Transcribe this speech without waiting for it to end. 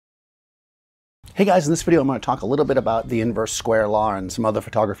Hey guys, in this video I'm going to talk a little bit about the inverse square law and some other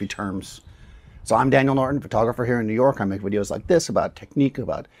photography terms. So I'm Daniel Norton, photographer here in New York. I make videos like this about technique,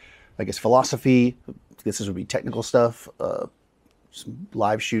 about, I guess, philosophy. This would be technical stuff, some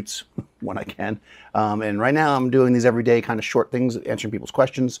live shoots when I can. And right now I'm doing these everyday kind of short things, answering people's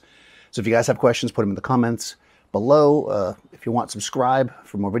questions. So if you guys have questions, put them in the comments below. If you want, subscribe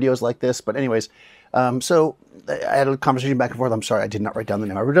for more videos like this. But anyways, so I had a conversation back and forth. I'm sorry, I did not write down the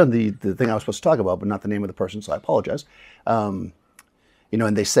name. I wrote down the thing I was supposed to talk about, but not the name of the person, so I apologize. You know,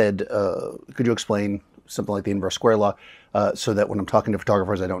 and they said, could you explain something like the inverse square law so that when I'm talking to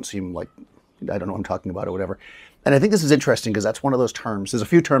photographers, I don't seem like I don't know what I'm talking about or whatever. And I think this is interesting because that's one of those terms. There's a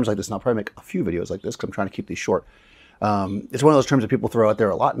few terms like this, and I'll probably make a few videos like this because I'm trying to keep these short. It's one of those terms that people throw out there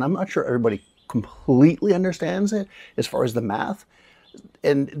a lot, and I'm not sure everybody completely understands it as far as the math.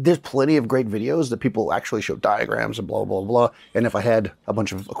 And there's plenty of great videos that people actually show diagrams and blah, blah, blah. And if I had a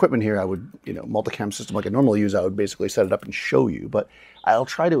bunch of equipment here, I would, you know, multicam system like I normally use, I would basically set it up and show you. But I'll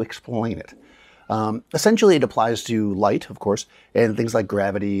try to explain it. Essentially, it applies to light, of course, and things like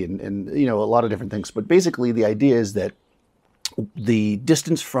gravity and, you know, a lot of different things. But basically, the idea is that the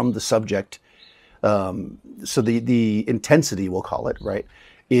distance from the subject, so the intensity, we'll call it, right,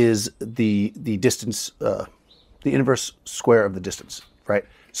 is the distance, the inverse square of the distance, right?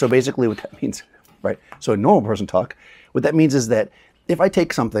 So basically what that means, right? So in normal person talk, what that means is that if I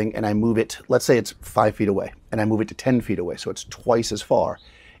take something and I move it, let's say it's 5 feet away, and I move it to 10 feet away, so it's twice as far,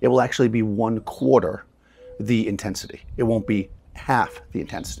 it will actually be 1/4 the intensity. It won't be half the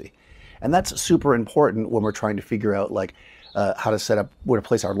intensity. And that's super important when we're trying to figure out like how to set up, where to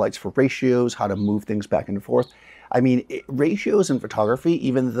place our lights for ratios, how to move things back and forth. I mean, ratios in photography,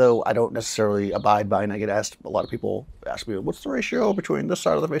 even though I don't necessarily abide by, and I get asked, a lot of people ask me, what's the ratio between this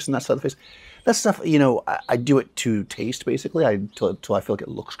side of the face and that side of the face? That stuff, you know, I do it to taste, basically, till I feel like it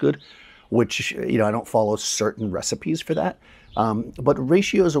looks good, which, you know, I don't follow certain recipes for that. But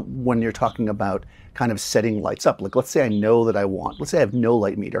ratios, when you're talking about kind of setting lights up, like let's say I know that I want, let's say I have no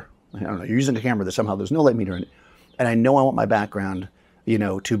light meter. I don't know, you're using a camera that somehow there's no light meter in it, and I know I want my background, you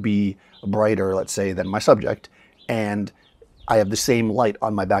know, to be brighter, let's say, than my subject, and I have the same light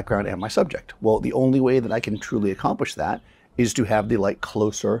on my background and my subject. Well, the only way that I can truly accomplish that is to have the light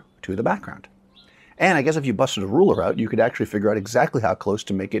closer to the background. And I guess if you busted a ruler out, you could actually figure out exactly how close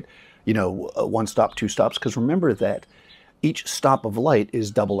to make it, you know, 1 stop, 2 stops, because remember that each stop of light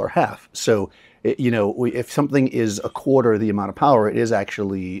is double or half. So, you know, if something is 1/4 the amount of power, it is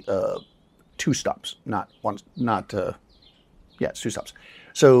actually 2 stops, not one, yeah, it's 2 stops.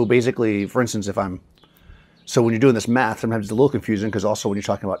 So basically, for instance, so when you're doing this math, sometimes it's a little confusing because also when you're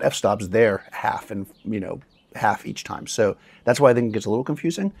talking about f-stops, they're half and, you know, half each time. So that's why I think it gets a little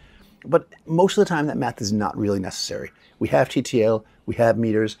confusing. But most of the time, that math is not really necessary. We have TTL, we have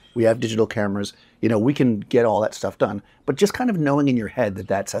meters, we have digital cameras. You know, we can get all that stuff done. But just kind of knowing in your head that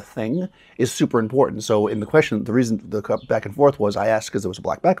that's a thing is super important. So in the question, the reason the back and forth was I asked because there was a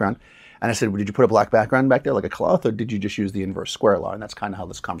black background. And I said, well, did you put a black background back there like a cloth, or did you just use the inverse square law? And that's kind of how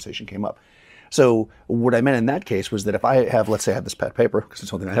this conversation came up. So what I meant in that case was that if I have, let's say I have this pad paper, because it's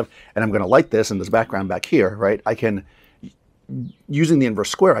something I have, and I'm going to light this and this background back here, right? I can, using the inverse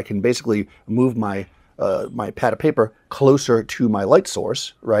square, I can basically move my my pad of paper closer to my light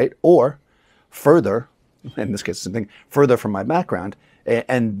source, right? Or further, in this case, something further from my background,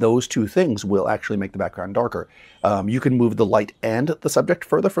 and those two things will actually make the background darker. You can move the light and the subject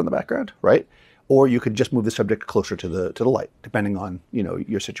further from the background, right? Or you could just move the subject closer to the light, depending on, you know,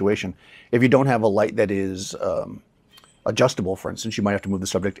 your situation. If you don't have a light that is adjustable, for instance, you might have to move the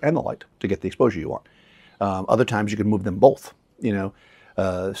subject and the light to get the exposure you want. Other times you can move them both, you know.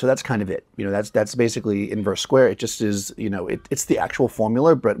 So that's kind of it. You know, that's basically inverse square. It just is, you know, it's the actual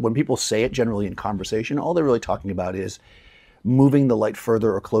formula, but when people say it generally in conversation, all they're really talking about is moving the light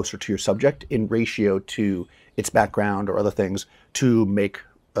further or closer to your subject in ratio to its background or other things to make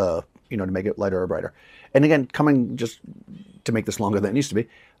you know, to make it lighter or brighter. And again, coming just to make this longer than it needs to be,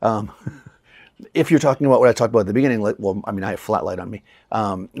 if you're talking about what I talked about at the beginning, like, well, I mean, I have flat light on me,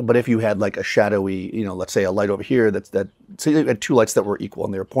 but if you had like a shadowy, you know, let's say a light over here, say you had 2 lights that were equal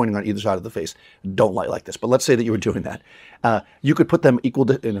and they were pointing on either side of the face, don't light like this, but let's say that you were doing that. You could put them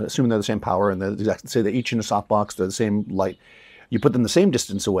equal, assuming they're the same power and they're exactly, say they're each in a softbox, they're the same light, you put them the same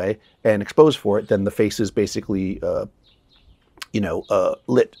distance away and expose for it, then the face is basically, you know,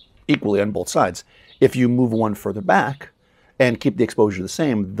 lit equally on both sides. If you move one further back and keep the exposure the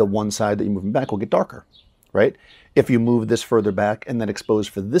same, the one side that you're moving back will get darker, right? If you move this further back and then expose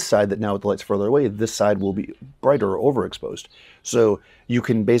for this side that now with the light's further away, this side will be brighter or overexposed. So you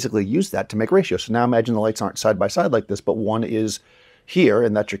can basically use that to make ratios. So now imagine the lights aren't side by side like this, but one is here,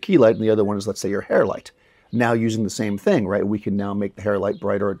 and that's your key light, and the other one is, let's say, your hair light. Now using the same thing, right, we can now make the hair light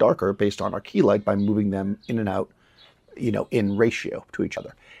brighter or darker based on our key light by moving them in and out, in ratio to each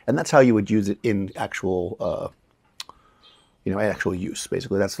other. And that's how you would use it in actual, actual use.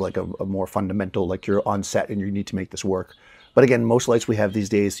 Basically, that's like a more fundamental, like you're on set and you need to make this work. But again, most lights we have these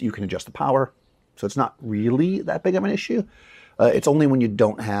days, you can adjust the power. So it's not really that big of an issue. It's only when you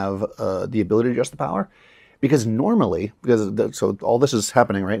don't have the ability to adjust the power. Because normally, so all this is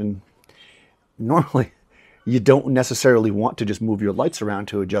happening, right? And normally, you don't necessarily want to just move your lights around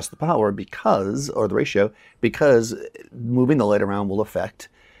to adjust the power or the ratio, because moving the light around will affect,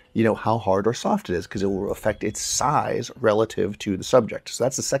 how hard or soft it is, because it will affect its size relative to the subject. So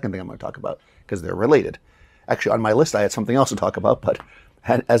that's the second thing I'm going to talk about, because they're related. Actually, on my list, I had something else to talk about, but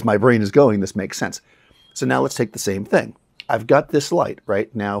as my brain is going, this makes sense. So now let's take the same thing. I've got this light,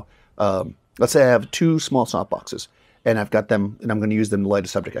 right? Now, let's say I have two small softboxes, and I've got them, and I'm going to use them to light a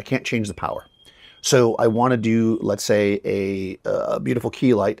subject. I can't change the power. So I want to do, let's say, a beautiful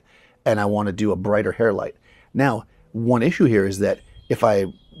key light, and I want to do a brighter hair light. Now, one issue here is that if I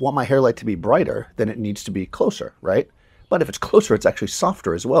want my hair light to be brighter, then it needs to be closer, right? But if it's closer, it's actually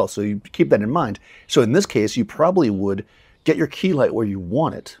softer as well. So you keep that in mind. So in this case, you probably would get your key light where you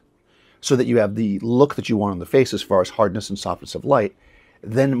want it, so that you have the look that you want on the face as far as hardness and softness of light.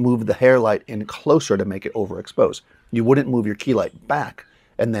 Then move the hair light in closer to make it overexpose. You wouldn't move your key light back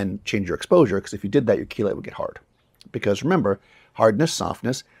and then change your exposure, because if you did that, your key light would get hard. Because remember, hardness,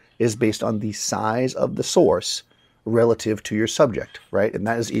 softness is based on the size of the source relative to your subject, right? And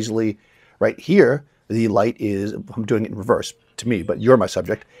that is easily, right here, the light is, I'm doing it in reverse to me, but you're my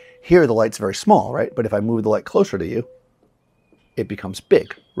subject. Here, the light's very small, right? But if I move the light closer to you, it becomes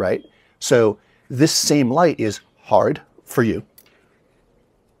big, right? So this same light is hard for you,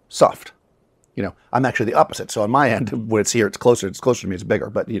 soft. I'm actually the opposite. So on my end, when it's here, it's closer to me, it's bigger.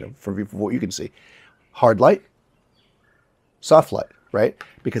 But, for what you can see, hard light, soft light, right?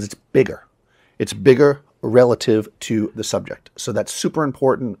 Because it's bigger. It's bigger relative to the subject. So that's super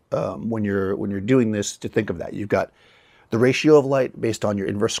important when you're doing this, to think of that. You've got the ratio of light based on your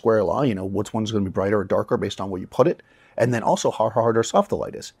inverse square law, which one's going to be brighter or darker based on where you put it, and then also how hard or soft the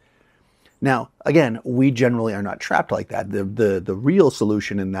light is. Now, again, we generally are not trapped like that. The real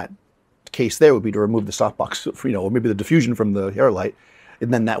solution in that case there would be to remove the softbox, or maybe the diffusion from the hair light,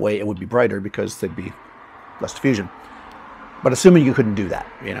 and then that way it would be brighter because there'd be less diffusion. But assuming you couldn't do that,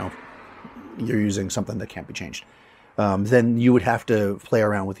 you're using something that can't be changed, then you would have to play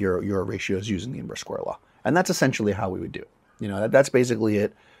around with your ratios using the inverse square law. And that's essentially how we would do it. That's basically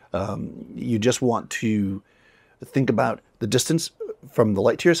it. You just want to think about the distance from the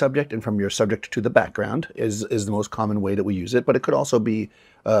light to your subject and from your subject to the background is the most common way that we use it. But it could also be,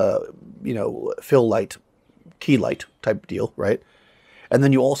 fill light, key light type deal, right? And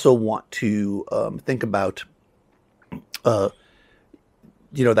then you also want to think about, that's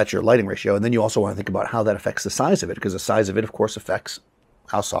your lighting ratio. And then you also want to think about how that affects the size of it, because the size of it, of course, affects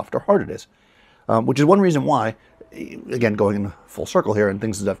how soft or hard it is. Which is one reason why, again, going in full circle here and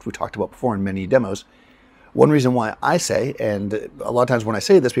things that we talked about before in many demos, one reason why I say, and a lot of times when I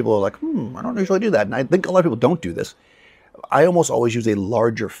say this, people are like, I don't usually do that. And I think a lot of people don't do this. I almost always use a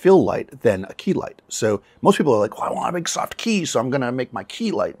larger fill light than a key light. So most people are like, I want a big soft key, so I'm going to make my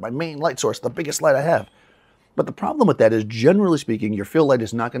key light, my main light source, the biggest light I have. But the problem with that is, generally speaking, your fill light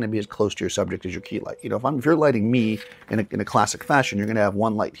is not going to be as close to your subject as your key light. If you're lighting me in a classic fashion, you're going to have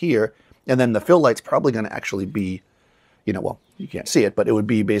one light here, and then the fill light's probably going to actually be, well, you can't see it, but it would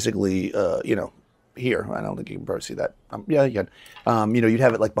be basically, here. I don't think you can probably see that. Yeah, you can. You'd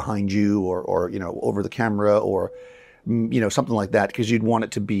have it like behind you or over the camera or, something like that, because you'd want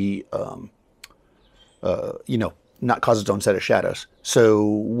it to be, not cause its own set of shadows. So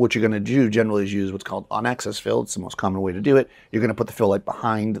what you're going to do generally is use what's called on-axis fill. It's the most common way to do it. You're going to put the fill light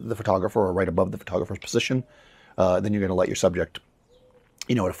behind the photographer or right above the photographer's position. Then you're going to light your subject,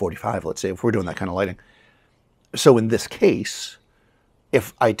 at a 45, let's say, if we're doing that kind of lighting. So in this case,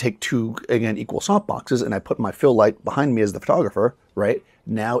 if I take two, again, equal softboxes and I put my fill light behind me as the photographer, right,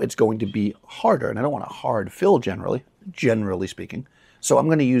 now it's going to be harder. And I don't want a hard fill generally speaking. So I'm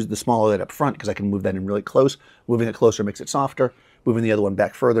going to use the smaller light up front because I can move that in really close. Moving it closer makes it softer. Moving the other one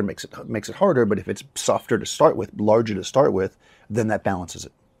back further makes it harder. But if it's softer to start with, larger to start with, then that balances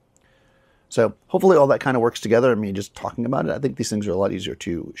it. So hopefully all that kind of works together. I mean, just talking about it, I think these things are a lot easier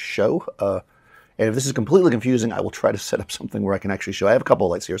to show. And if this is completely confusing, I will try to set up something where I can actually show. I have a couple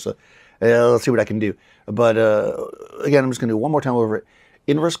of lights here, so let's see what I can do. But again, I'm just going to do one more time over it.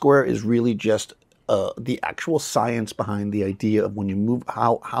 Inverse square is really just the actual science behind the idea of when you move,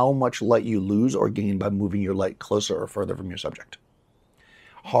 how much light you lose or gain by moving your light closer or further from your subject.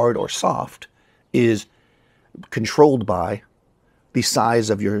 hard or soft is controlled by the size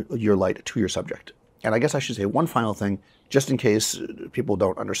of your light to your subject. And I guess I should say one final thing, just in case people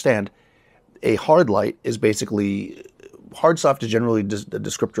don't understand. A hard light is basically, hard soft is generally a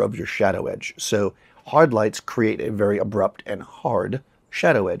descriptor of your shadow edge. So hard lights create a very abrupt and hard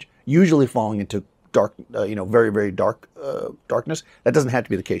shadow edge, usually falling into dark, very, very dark darkness. That doesn't have to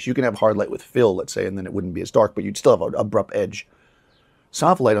be the case. You can have hard light with fill, let's say, and then it wouldn't be as dark, but you'd still have an abrupt edge.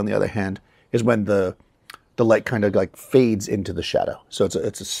 Soft light, on the other hand, is when the light kind of like fades into the shadow. So it's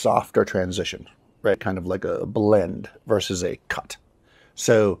a softer transition, right? Kind of like a blend versus a cut.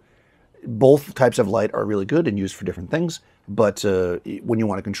 So both types of light are really good and used for different things, but when you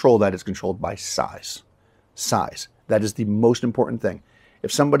want to control that, it's controlled by size. Size. That is the most important thing.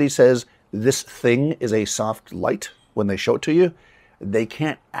 If somebody says this thing is a soft light when they show it to you, they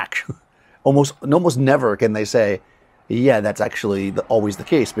can't actually, almost never can they say, yeah, that's actually always the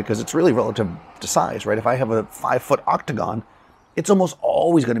case, because it's really relative to size, right? If I have a 5-foot octagon, it's almost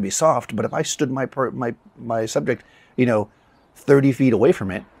always going to be soft. But if I stood my subject, 30 feet away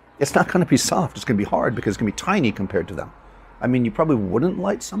from it, it's not going to be soft. It's going to be hard because it's going to be tiny compared to them. I mean, you probably wouldn't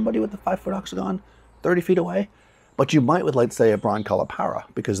light somebody with a 5-foot octagon 30 feet away, but you might with, like, say, a broncolor para,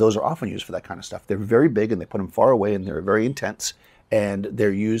 because those are often used for that kind of stuff. They're very big and they put them far away and they're very intense, and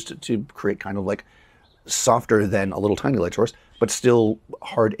they're used to create kind of like softer than a little tiny light source, but still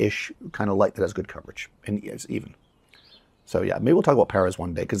hard-ish kind of light that has good coverage and it's even. So yeah, maybe we'll talk about paras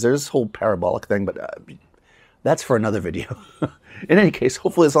one day, because there's this whole parabolic thing, but that's for another video. In any case,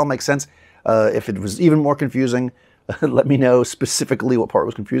 hopefully this all makes sense. If it was even more confusing, let me know specifically what part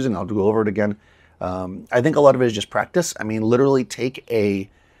was confusing. I'll go over it again. I think a lot of it is just practice. I mean, literally take if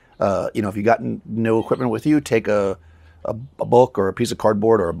you got no equipment with you, take a book or a piece of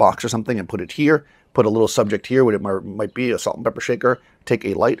cardboard or a box or something and put it here. Put a little subject here, what it might be, a salt and pepper shaker. Take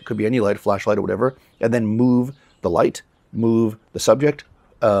a light, could be any light, flashlight or whatever, and then move the light, move the subject,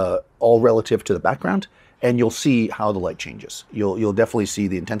 all relative to the background, and you'll see how the light changes. You'll definitely see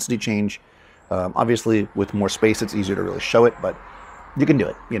the intensity change. Obviously, with more space, it's easier to really show it, but you can do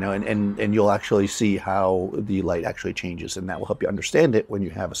it, and you'll actually see how the light actually changes, and that will help you understand it when you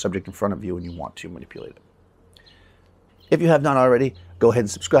have a subject in front of you and you want to manipulate it. If you have not already, go ahead and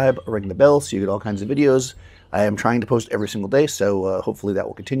subscribe or ring the bell so you get all kinds of videos. I am trying to post every single day, so hopefully that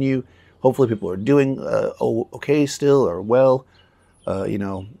will continue. Hopefully people are doing okay still, or well.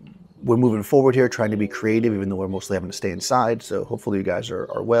 We're moving forward here, trying to be creative, even though we're mostly having to stay inside. So hopefully you guys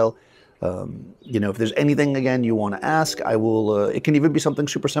are well. If there's anything, again, you want to ask, I will. It can even be something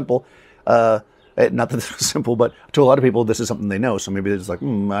super simple. Not that this is simple, but to a lot of people, this is something they know. So maybe they're just like,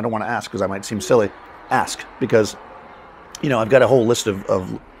 I don't want to ask because I might seem silly. Ask, because I've got a whole list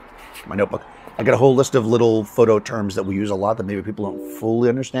of my notebook. I've got a whole list of little photo terms that we use a lot that maybe people don't fully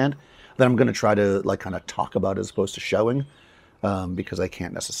understand, that I'm going to try to kind of talk about as opposed to showing, because I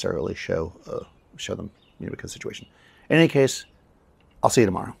can't necessarily show them, because of the situation. In any case, I'll see you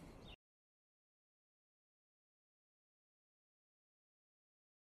tomorrow.